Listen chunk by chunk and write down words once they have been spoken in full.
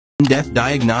in-depth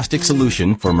diagnostic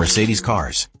solution for Mercedes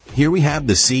cars. Here we have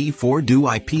the C4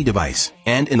 DoIP device,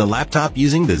 and in a laptop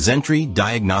using the Xentry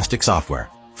Diagnostic software.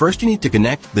 First, you need to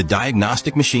connect the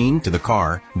diagnostic machine to the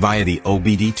car via the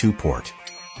OBD2 port.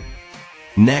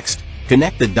 Next,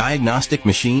 connect the diagnostic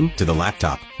machine to the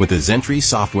laptop with the Xentry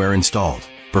software installed.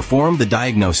 Perform the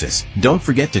diagnosis. Don't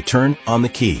forget to turn on the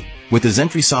key. With the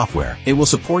Xentry software, it will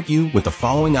support you with the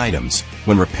following items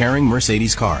when repairing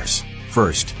Mercedes cars.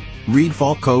 First, read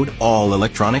fault code all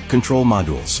electronic control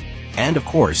modules. And of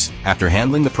course, after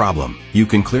handling the problem, you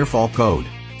can clear fault code.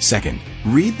 Second,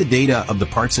 read the data of the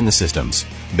parts in the systems.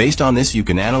 Based on this, you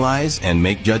can analyze and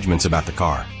make judgments about the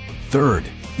car. Third,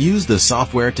 use the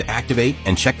software to activate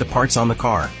and check the parts on the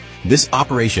car. This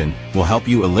operation will help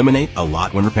you eliminate a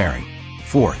lot when repairing.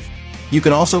 Fourth, you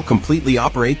can also completely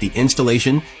operate the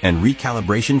installation and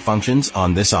recalibration functions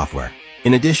on this software.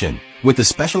 In addition, with the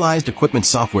specialized equipment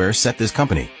software set, this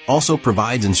company also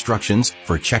provides instructions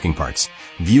for checking parts,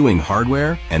 viewing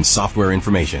hardware and software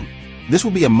information. This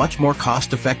will be a much more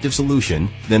cost-effective solution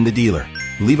than the dealer.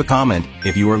 Leave a comment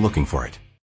if you are looking for it.